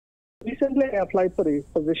Recently, I applied for the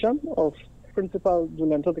position of Principal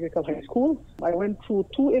Julian Cho High School. I went through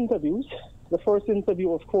 2 interviews. The first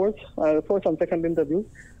interview, of course, the first and second interview,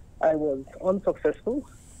 I was unsuccessful.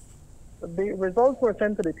 The results were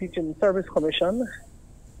sent to the Teaching Service Commission.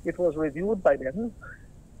 It was reviewed by them.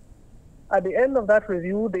 At the end of that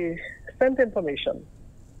review, they sent information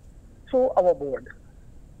to our board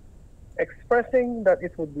expressing that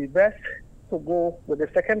it would be best to go with the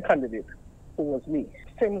second candidate, who was me.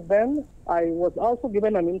 Since then, I was also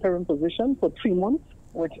given an interim position for 3 months,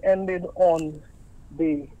 which ended on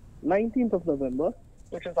the 19th of November,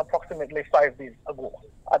 which is approximately 5 days ago.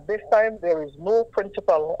 At this time, there is no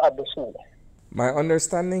principal at the school. My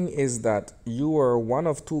understanding is that you were one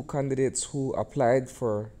of 2 candidates who applied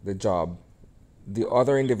for the job, the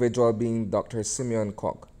other individual being Dr. Simeon.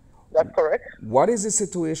 That's correct. What is the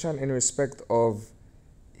situation in respect of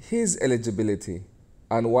his eligibility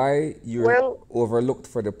and why you're overlooked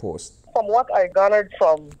for the post? From what I gathered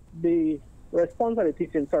from the response of the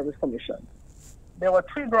Teaching Service Commission, there were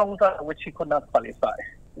 3 grounds on which he could not qualify.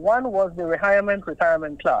 One was the retirement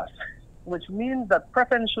class, which means that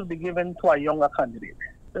preference should be given to a younger candidate.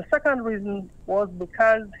 The second reason was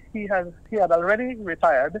because he had already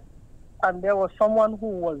retired, and there was someone who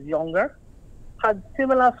was younger, had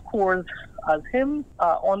similar scores as him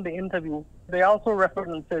on the interview. They also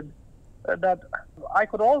represented that I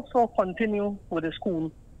could also continue with the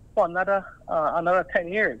school for another 10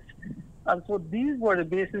 years. And so these were the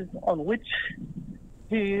bases on which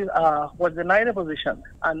he was denied a position,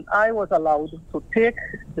 and I was allowed to take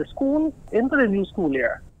the school into the new school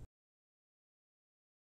year